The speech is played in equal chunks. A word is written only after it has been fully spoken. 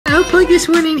plug this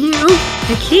one in here. Oh,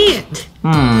 I can't.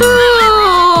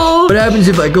 Oh. What happens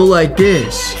if I go like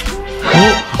this?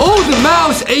 Oh, the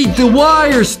mouse ate the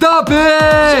wire. Stop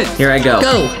it. Here I go.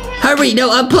 Go. Hurry. No,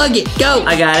 unplug it. Go.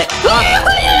 I got it.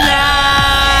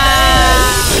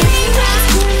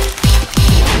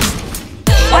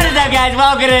 What is up, guys?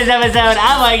 Welcome to this episode of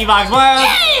LankyBox World.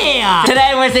 Yeah.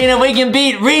 Today we're seeing if we can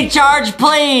beat Recharge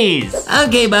Please.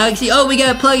 Okay, Boxy. Oh, we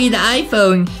gotta plug in the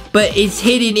iPhone, but it's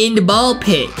hidden in the ball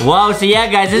pit. Whoa, so yeah,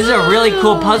 guys, this is a really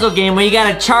cool puzzle game where you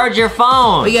gotta charge your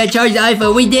phone. We gotta charge the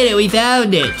iPhone. We did it. We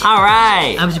found it. All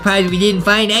right. I'm surprised we didn't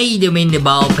find item in the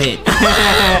ball pit.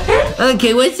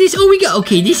 Okay, what's this? Oh,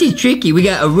 okay, this is tricky. We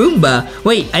got a Roomba.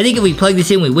 Wait, I think if we plug this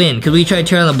in, we win. Could we try to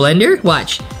turn on the blender?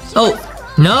 Watch. Oh,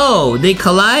 no, they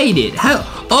collided. How?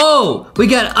 Oh, we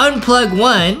gotta unplug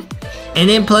one, and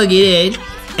then plug it in,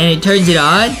 and it turns it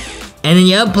on. And then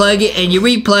you unplug it, and you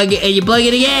replug it, and you plug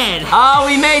it again. Oh,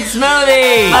 we made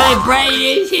smoothies. My brain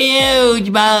is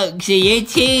huge, Boxy.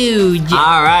 It's huge.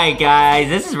 All right, guys.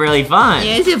 This is really fun.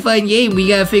 Yeah, it's a fun game. We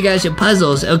gotta figure out some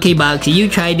puzzles. Okay, Boxy, you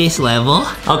try this level.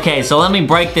 Okay, so let me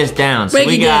break this down. Break so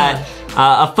we it got down.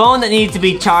 A phone that needs to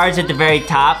be charged at the very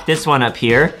top. This one up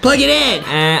here. Plug it in.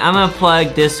 And I'm gonna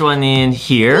plug this one in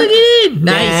here. Plug it in.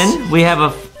 Nice. Then we have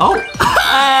a...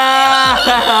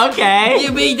 okay.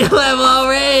 You beat the level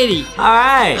already. All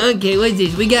right. Okay, what's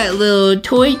this? We got a little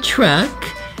toy truck.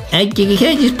 Can I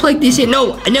just plug this in?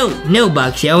 No,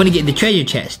 Boxy. I want to get the treasure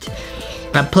chest.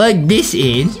 I plug this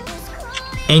in,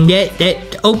 and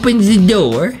that opens the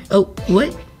door. Oh,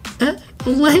 what?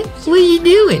 What are you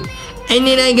doing? And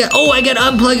then I got to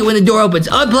unplug it when the door opens.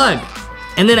 Unplug.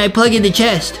 And then I plug in the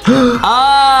chest.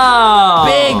 Oh!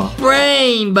 Big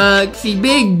brain, Boxy.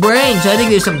 Big brain. So I think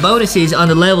there's some bonuses on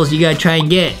the levels you gotta try and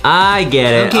get. I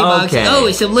get it. Okay, Boxy. Okay. Oh,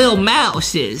 it's some little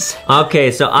mouses.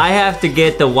 Okay, so I have to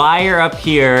get the wire up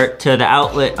here to the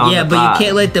outlet on the Yeah, but top. you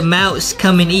can't let the mouse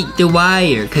come and eat the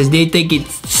wire because they think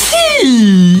it's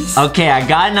cheese. Okay, I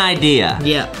got an idea.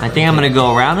 Yeah. I think I'm gonna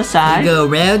go around the side. Go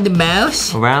around the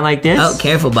mouse. Around like this. Oh,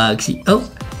 careful, Boxy. Oh.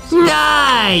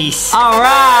 Nice! All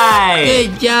right!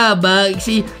 Good job,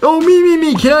 Boxy. Oh,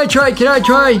 me. Can I try?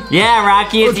 Yeah,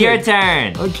 Rocky, it's your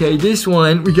turn. Okay, this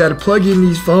one, we gotta plug in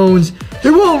these phones.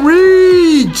 It won't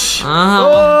reach!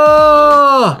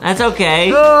 Oh! That's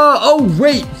okay. Oh,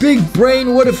 wait, big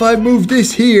brain, what if I move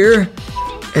this here,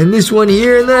 and this one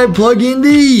here, and then I plug in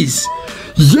these?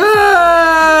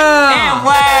 Yeah! It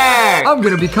worked! I'm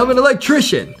gonna become an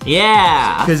electrician.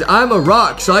 Yeah. Because I'm a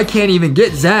rock, so I can't even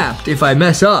get zapped if I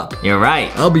mess up. You're right.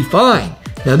 I'll be fine.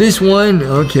 Now this one,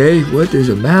 okay, there's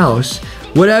a mouse.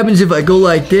 What happens if I go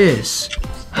like this?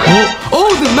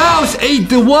 Oh, the mouse ate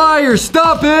the wire,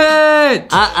 stop it!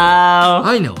 Uh-oh.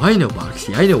 I know,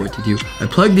 Boxy, I know what to do. I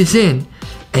plug this in,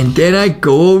 and then I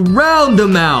go around the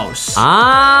mouse.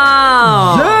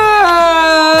 Oh. Yeah!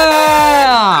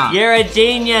 You're a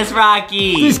genius,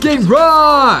 Rocky. This game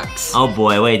rocks! Oh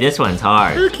boy, wait, this one's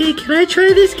hard. Okay, can I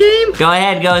try this game? Go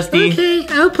ahead, Ghosty. Okay,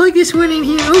 I'll plug this one in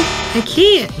here. Oh, I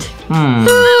can't.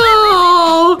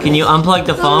 Oh. Can you unplug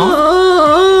the phone?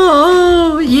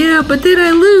 Oh, yeah, but then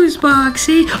I lose,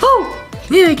 Boxy. Oh,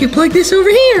 yeah, I can plug this over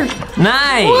here.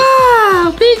 Nice.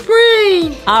 Wow, big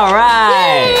brain. All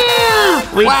right. Yeah.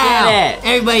 We did it.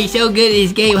 Everybody's so good at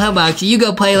this game, huh, Boxy? You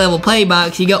go play level play,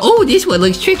 Boxy. You go, oh, this one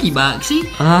looks tricky, Boxy.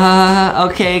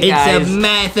 Okay, guys. It's a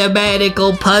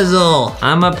mathematical puzzle.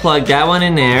 I'm gonna plug that one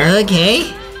in there.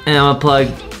 Okay. And I'm gonna plug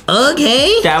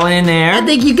that one in there. I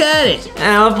think you got it. And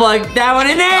I'm gonna plug that one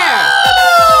in there. Oh!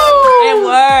 It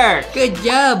worked. Good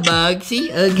job, Boxy.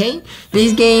 Okay.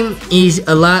 This game is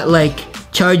a lot like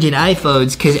charging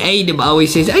iPhones, because Adam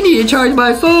always says, I need to charge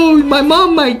my phone. My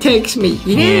mom might text me.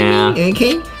 You know what I mean?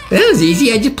 Okay. That was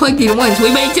easy. I just plugged it in once. We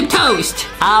made some toast.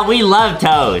 We love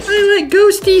toast. I like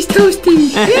Ghosty's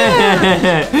Toasties.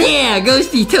 Yeah. Yeah,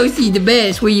 Ghosty's Toasties the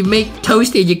best. Where you make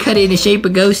toast and you cut it in the shape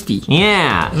of Ghosty.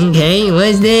 Yeah. Okay,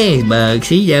 what's this,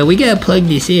 Boxy? Yeah, we gotta plug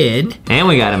this in. And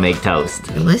we gotta make toast.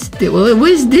 What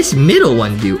does this middle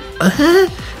one do?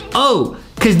 Oh,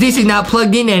 because this is not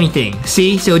plugged in anything.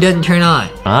 See? So it doesn't turn on.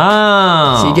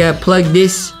 Oh. So you gotta plug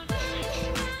this.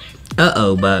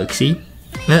 Uh-oh, Boxy.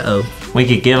 Uh-oh. We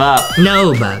could give up.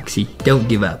 No, Boxy. Don't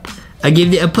give up. I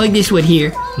plug this one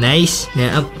here. Nice.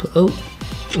 Now,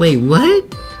 wait, what?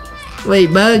 Wait,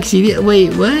 Boxy.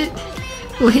 Wait, what?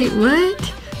 Wait,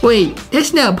 what? Wait,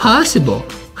 that's not possible.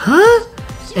 Huh?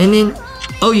 And then,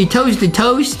 oh, you toast the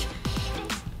toast?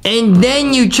 and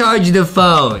then you charge the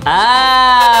phone.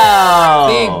 Oh.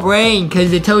 Big brain,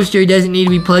 because the toaster doesn't need to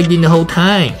be plugged in the whole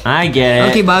time. I get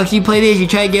it. Okay, Box, you play this. You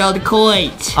try to get all the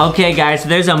coins. Okay, guys, so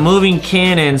there's a moving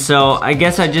cannon, so I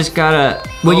guess I just gotta...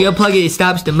 When you unplug it, it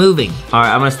stops the moving. All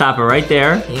right, I'm gonna stop it right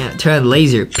there. Yeah, turn on the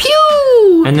laser.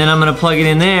 Pew! And then I'm gonna plug it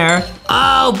in there.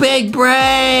 Oh, big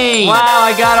brain! Wow,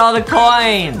 I got all the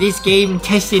coins. This game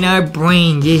testing our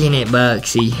brains, isn't it,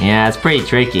 Boxy? Yeah, it's pretty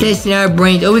tricky. Testing our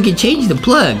brains. Oh, we can change the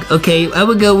plug. Okay, I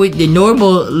would go with the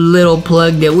normal little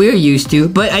plug that we're used to,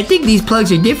 but I think these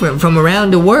plugs are different from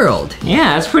around the world.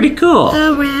 Yeah, that's pretty cool.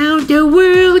 Around the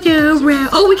world, around.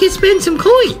 Oh, we can spend some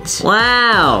coins.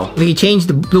 Wow. We can change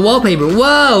the wallpaper.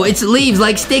 Whoa, it's leaves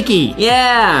like sticky.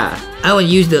 Yeah. I want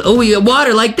to use the, oh, we got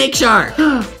water like Thick Shark.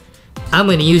 I'm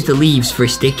gonna use the leaves for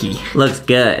sticky. Looks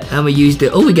good. I'm gonna use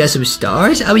the, oh, we got some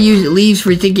stars. I'm gonna use the leaves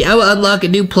for sticky. I will unlock a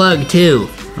new plug too.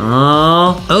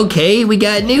 Oh. Okay, we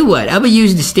got a new one. I'm gonna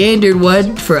use the standard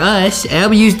one for us, and I'm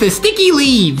gonna use the sticky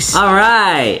leaves. All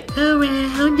right.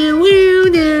 Around the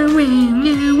world, around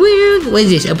the world. What is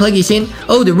this? I plug this in.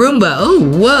 Oh, the Roomba. Oh,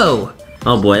 whoa.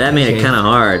 Oh boy, that made it Okay. kind of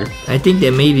hard. I think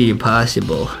that made it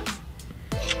impossible.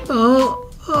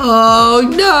 Oh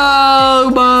no,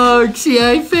 Boxy,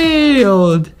 I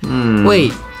failed.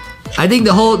 Wait, I think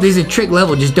there's a trick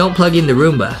level. Just don't plug in the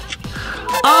Roomba.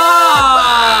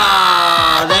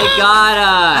 Oh, they got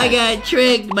us. I got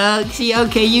tricked, Boxy.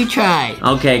 Okay, you try.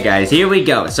 Okay, guys, here we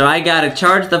go. So I gotta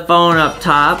charge the phone up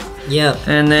top, Yep.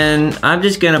 and then I'm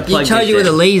just gonna plug You charge this it with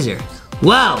a in. laser.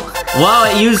 Wow, Whoa,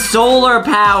 it used solar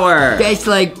power. that's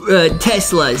like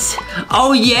Tesla's.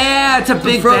 Oh yeah, it's a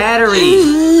big battery.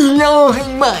 No,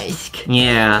 Musk.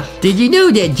 Yeah. Did you know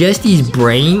that Justy's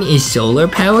brain is solar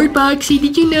powered, Boxy?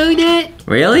 Did you know that?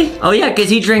 Really? Oh yeah, because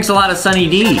he drinks a lot of Sunny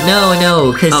D.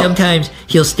 No, because Oh. sometimes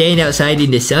he'll stand outside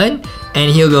in the sun and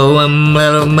he'll go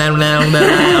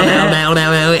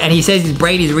and he says his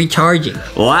brain is recharging.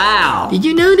 Wow. Did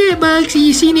you know that, Boxy?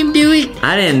 You seen him do it?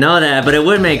 I didn't know that, but it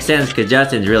would make sense because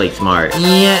Justin's really smart.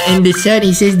 Yeah, and the sun,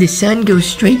 he says the sun goes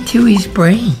straight to his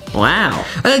brain. Wow.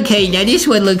 Okay, now this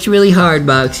one looks really hard,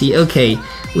 Boxy. Okay,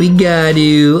 we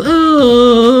gotta,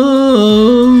 oh,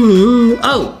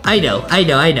 I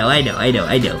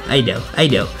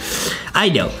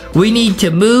know. We need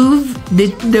to move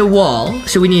the wall,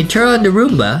 so we need to turn on the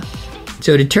Roomba.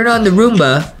 So to turn on the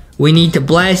Roomba, we need to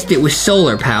blast it with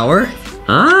solar power.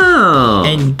 Oh.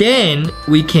 And then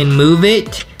we can move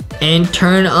it and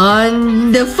turn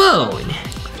on the phone.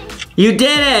 You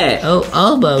did it. Oh,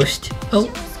 almost. Oh.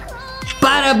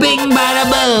 Bada bing, bada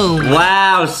boom.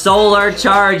 Wow, solar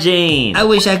charging. I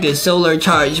wish I could solar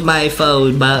charge my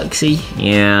phone, Boxy.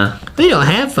 Yeah. We don't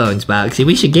have phones, Boxy.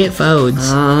 We should get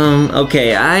phones.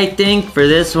 Okay, I think for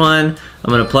this one,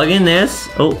 I'm gonna plug in this.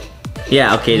 Oh,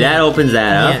 yeah, okay, that opens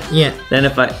that up. Yeah. Then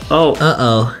if I,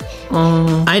 Uh-oh.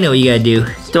 I know what you gotta do.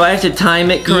 do I have to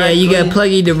time it correctly? Yeah, you gotta plug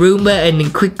in the Roomba and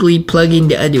then quickly plug in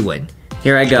the other one.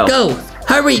 Here I go. Go!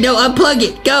 Hurry! No, unplug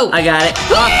it! Go! I got it.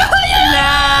 Oh,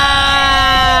 no!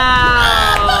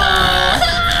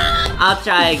 I'll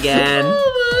try again.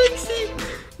 Oh,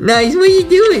 Boxy. Nice, what are you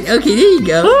doing? Okay, there you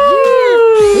go.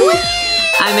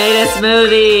 I made a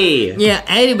smoothie. Yeah,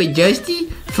 Adam and Justy,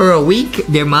 for a week,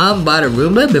 their mom bought a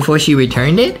Roomba before she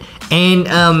returned it. And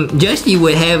Justy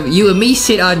would have you and me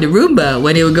sit on the Roomba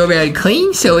when it would go around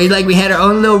clean. So it's like we had our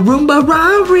own little Roomba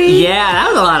robbery. Yeah, that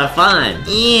was a lot of fun.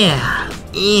 Yeah,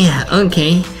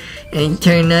 okay. And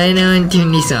turn that on,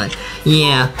 turn this on.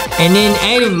 Yeah, and then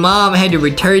Adam's mom had to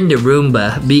return the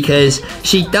Roomba because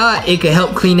she thought it could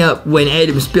help clean up when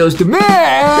Adam spills the milk.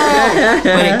 But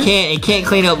it can't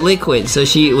clean up liquid, so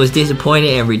she was disappointed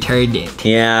and returned it.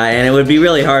 Yeah, and it would be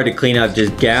really hard to clean up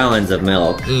just gallons of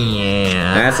milk.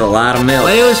 Yeah. That's a lot of milk.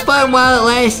 But it was fun while it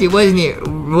lasted, wasn't it?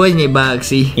 Wasn't it,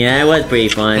 Boxy? Yeah, it was pretty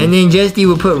fun. And then Justy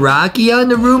would put Rocky on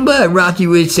the Roomba, and Rocky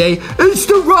would say, "It's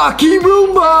the Rocky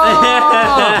Roomba!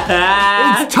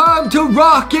 It's time to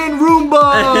rock and Roomba!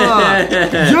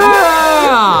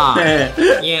 Yeah!"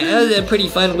 Yeah, that was a pretty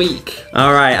fun week.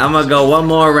 All right, I'm gonna go one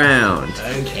more round.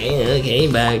 Okay,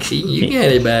 Boxy. You got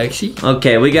it, Boxy.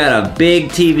 Okay, we got a big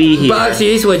TV here. Boxy,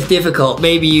 this one's difficult.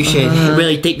 Maybe you should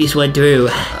really think this one through.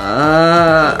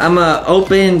 I'm gonna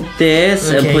open this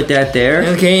and Okay. put that there.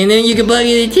 Okay, and then you can plug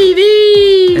in the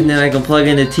TV. And then I can plug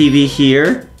in the TV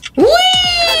here. Whee!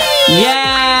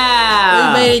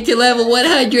 Yeah! We made it to level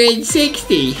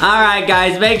 160. Alright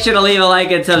guys, make sure to leave a like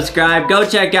and subscribe. Go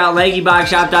check out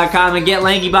LankyBoxShop.com and get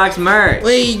LankyBox merch.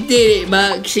 We did it,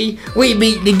 Boxy. We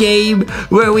beat the game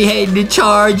where we had to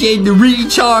charge and to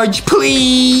recharge,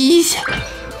 please.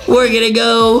 We're gonna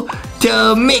go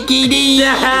to Mickey D's.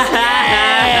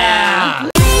 Yeah.